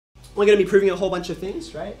we're going to be proving a whole bunch of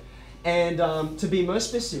things, right? And to be more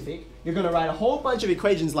specific, you're going to write a whole bunch of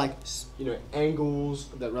equations like, you know, angles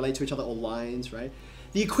that relate to each other or lines, right?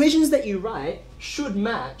 The equations that you write should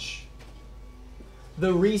match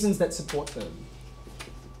the reasons that support them.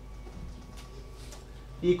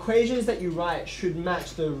 The equations that you write should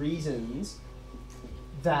match the reasons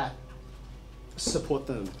that support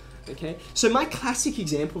them, okay? So my classic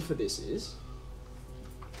example for this is,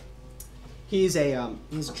 here's a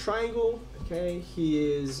triangle, okay?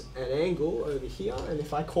 Here's an angle over here, and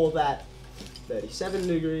if I call that 37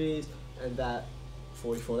 degrees and that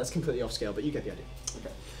 44, that's completely off scale, but you get the idea.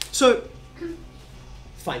 Okay. So,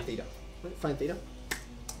 find theta, right? Find theta.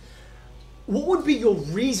 What would be your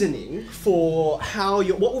reasoning for how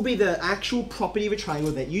what would be the actual property of a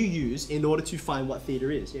triangle that you use in order to find what theta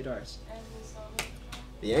is? Yeah, Doris.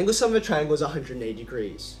 The angle sum of a triangle is 180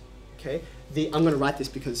 degrees. Okay. I'm going to write this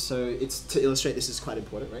because it's to illustrate this is quite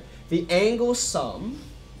important, right? The angle sum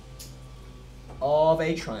of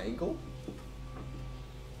a triangle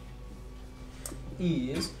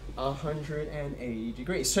is 180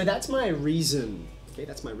 degrees. So that's my reason. Okay,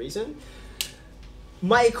 that's my reason.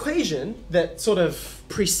 My equation that sort of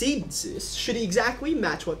precedes this should exactly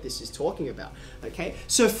match what this is talking about. Okay,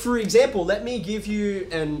 so for example, let me give you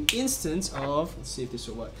an instance of, let's see if this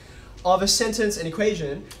will work, of a sentence, an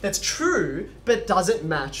equation that's true but doesn't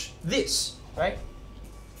match this, right?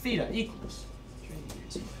 Theta equals.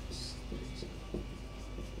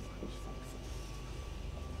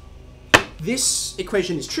 This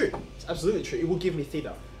equation is true. It's absolutely true. It will give me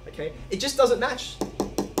theta. Okay, it just doesn't match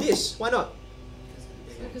this. Why not?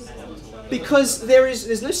 Because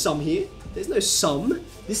there's no sum here. There's no sum.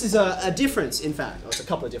 This is a difference, in fact. Oh, it's a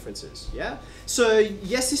couple of differences, yeah? So,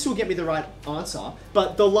 yes, this will get me the right answer,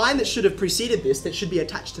 but the line that should have preceded this, that should be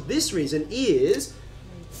attached to this reason, is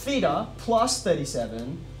theta plus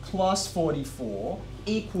 37 plus 44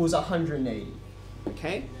 equals 180,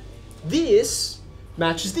 okay? This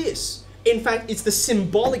matches this. In fact, it's the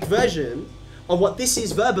symbolic version of what this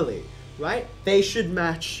is verbally, right? They should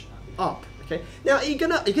match up. Okay. Now, are you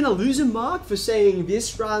gonna lose a mark for saying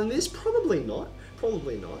this rather than this? Probably not.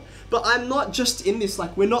 Probably not. But I'm not just in this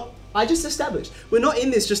like I just established we're not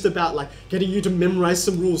in this just about like getting you to memorize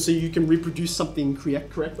some rules so you can reproduce something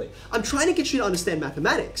correctly. I'm trying to get you to understand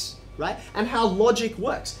mathematics, right? And how logic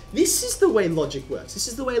works. This is the way logic works. This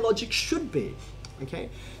is the way logic should be. Okay.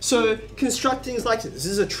 So construct things like this. This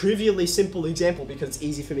is a trivially simple example because it's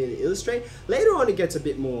easy for me to illustrate. Later on, it gets a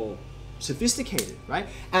bit more sophisticated, right?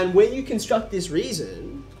 And when you construct this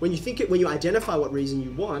reason, when you identify what reason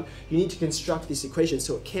you want, you need to construct this equation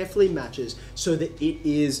so it carefully matches so that it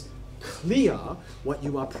is clear what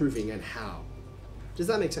you are proving and how. Does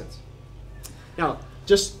that make sense? Now,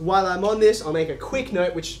 just while I'm on this, I'll make a quick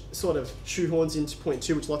note which sort of shoehorns into point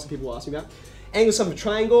 2, which lots of people ask me about. Angle sum of a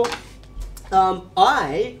triangle.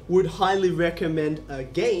 I would highly recommend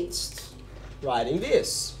against writing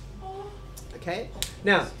this. Okay?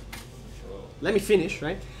 Now, let me finish,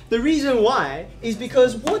 right? The reason why is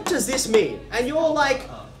because what does this mean? And you're like,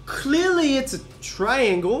 clearly it's a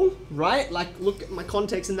triangle, right? Like, look at my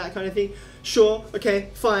context and that kind of thing. Sure, okay,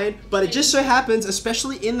 fine. But it just so happens,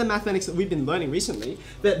 especially in the mathematics that we've been learning recently,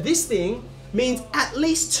 that this thing means at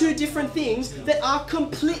least 2 different things that are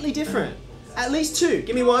completely different. At least 2.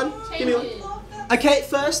 Give me one. Give me one. Okay,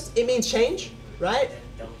 first, it means change, right?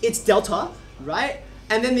 It's delta, right?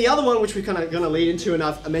 And then the other one, which we're kind of going to lead into and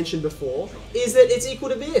I've mentioned before, is that it's equal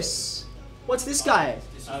to this. What's this guy?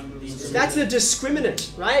 That's the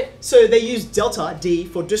discriminant, right? So they use delta, D,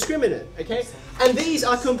 for discriminant, okay? And these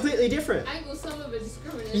are completely different. Angle sum of a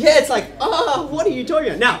discriminant. Yeah, it's like, what are you talking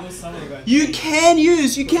about? Now, you can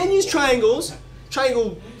use triangles,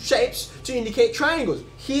 triangle shapes, to indicate triangles.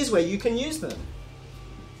 Here's where you can use them.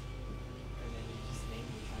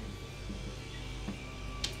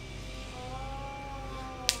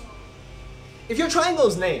 If your triangle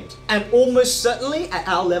is named, and almost certainly at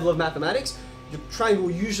our level of mathematics, your triangle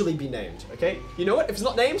will usually be named, okay? You know what? If it's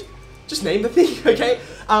not named, just name the thing, okay?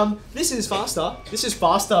 This is faster. This is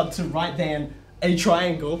faster to write than a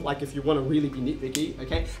triangle, like if you want to really be nitpicky,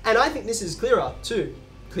 okay? And I think this is clearer too.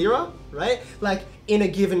 Clearer, right? Like in a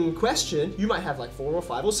given question, you might have like 4 or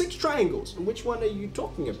 5 or 6 triangles. And which one are you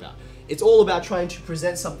talking about? It's all about trying to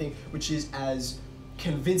present something which is as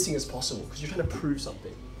convincing as possible because you're trying to prove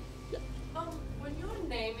something. When you're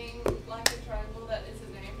naming like a triangle that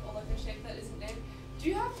isn't named or like a shape that isn't named, do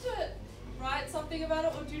you have to write something about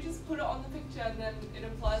it or do you just put it on the picture and then it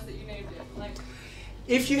implies that you named it? Like,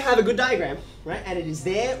 if you have a good diagram, right, and it is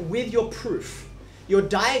there with your proof, your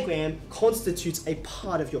diagram constitutes a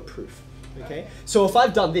part of your proof. Okay, so if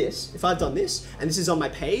I've done this, and this is on my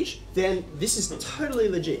page, then this is totally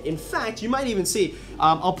legit. In fact, you might even see,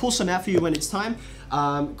 I'll pull some out for you when it's time.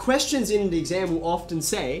 Questions in the exam will often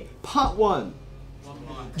say, part 1,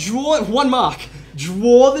 draw 1 mark.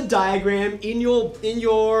 Draw the diagram in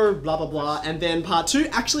your blah blah blah, and then part 2,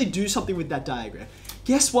 actually do something with that diagram.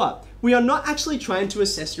 Guess what? We are not actually trying to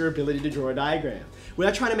assess your ability to draw a diagram. We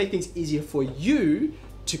are trying to make things easier for you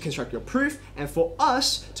to construct your proof, and for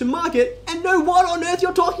us to mark it and know what on earth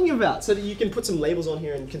you're talking about, so that you can put some labels on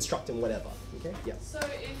here and construct them, whatever. Okay? Yeah. So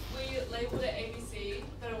if we labeled it ABC,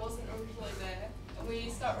 but it wasn't originally there, and we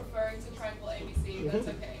start referring to triangle ABC, that's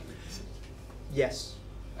okay? Yes.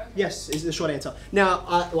 Okay. Yes is the short answer.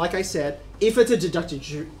 Now, like I said, if it's a deductive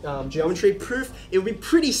geometry proof, it would be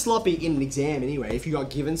pretty sloppy in an exam anyway if you got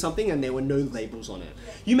given something and there were no labels on it.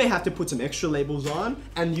 Yeah. You may have to put some extra labels on,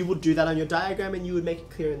 and you would do that on your diagram, and you would make it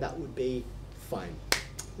clear, and that would be fine.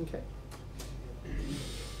 Okay.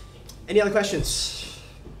 Any other questions?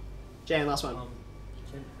 Jan, last one.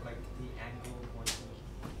 Like the angle one,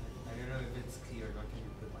 I don't know if it's clear, or can you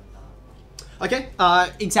put like that?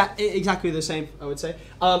 Okay, exactly the same, I would say.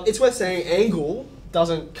 It's worth saying angle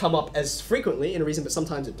doesn't come up as frequently in a reason, but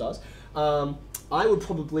sometimes it does. I would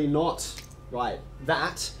probably not write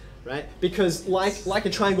that, right? Because like a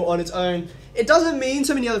triangle on its own, it doesn't mean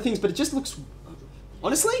so many other things, but it just looks,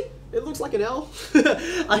 honestly, it looks like an L.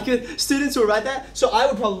 Students will write that. So I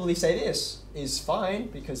would probably say this is fine,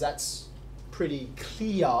 because that's pretty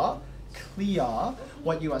clear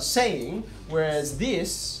what you are saying, whereas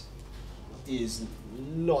this is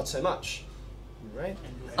not so much, right?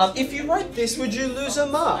 If you write this, would you lose a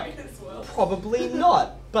mark? Probably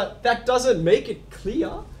not, but that doesn't make it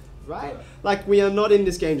clear, right? Like, we are not in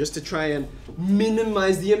this game just to try and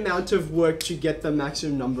minimize the amount of work to get the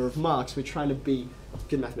maximum number of marks. We're trying to be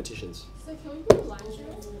good mathematicians. So can we put a line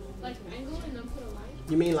through it? Like an angle and then put a line?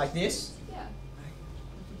 You mean like this? Yeah.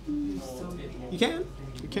 You can.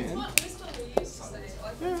 You can. What we used to say.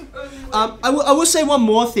 Like, Yeah. I will say one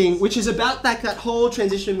more thing, which is about that whole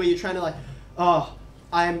transition where you're trying to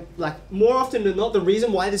I'm like, more often than not, the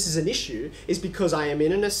reason why this is an issue is because I am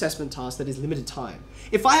in an assessment task that is limited time.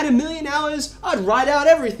 If I had 1,000,000 hours, I'd write out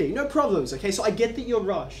everything, no problems, okay? So I get that you're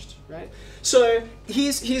rushed, right? So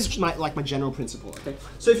here's my general principle, okay?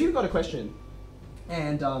 So if you've got a question,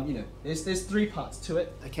 and you know, there's 3 parts to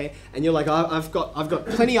it, okay? And you're like, I've got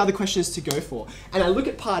plenty other questions to go for, and I look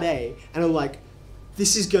at part A, and I'm like,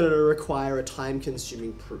 this is going to require a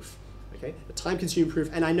time-consuming proof. Okay, a time-consuming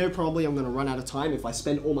proof, and I know probably I'm going to run out of time if I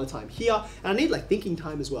spend all my time here, and I need like thinking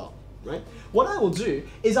time as well, right? What I will do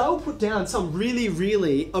is I will put down some really,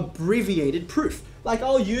 really abbreviated proof. Like,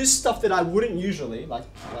 I'll use stuff that I wouldn't usually, like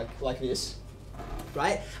this,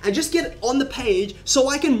 right? And just get it on the page so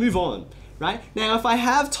I can move on, right? Now, if I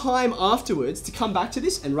have time afterwards to come back to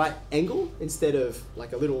this and write angle instead of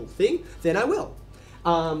like a little thing, then I will.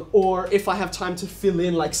 Or if I have time to fill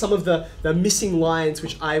in like some of the missing lines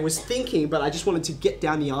which I was thinking, but I just wanted to get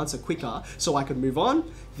down the answer quicker so I could move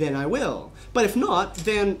on, then I will. But if not,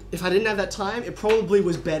 then if I didn't have that time, it probably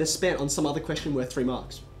was better spent on some other question worth 3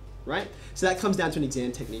 marks, right? So that comes down to an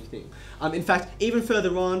exam technique thing. In fact, even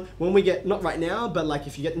further on, when we get, not right now, but like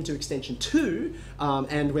if you get into extension 2,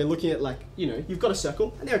 and we're looking at like, you know, you've got a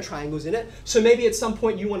circle and there are triangles in it. So maybe at some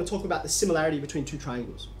point you want to talk about the similarity between 2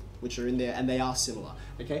 triangles, which are in there, and they are similar,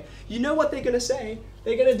 okay? You know what they're gonna say?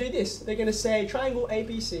 They're gonna do this. They're gonna say triangle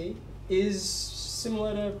ABC is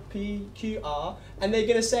similar to PQR, and they're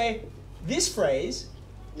gonna say this phrase,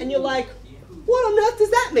 and you're like, what on earth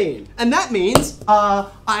does that mean? And that means,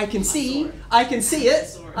 I can see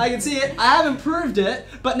it, I haven't proved it,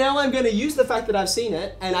 but now I'm gonna use the fact that I've seen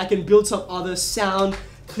it, and I can build some other sound,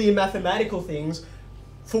 clear mathematical things,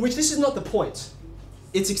 for which this is not the point.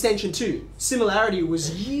 It's extension 2. Similarity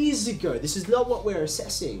was years ago. This is not what we're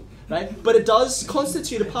assessing, right? But it does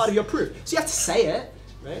constitute a part of your proof. So you have to say it,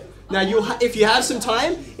 right? Now, if you have some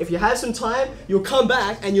time, you'll come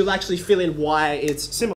back and you'll actually fill in why it's similar.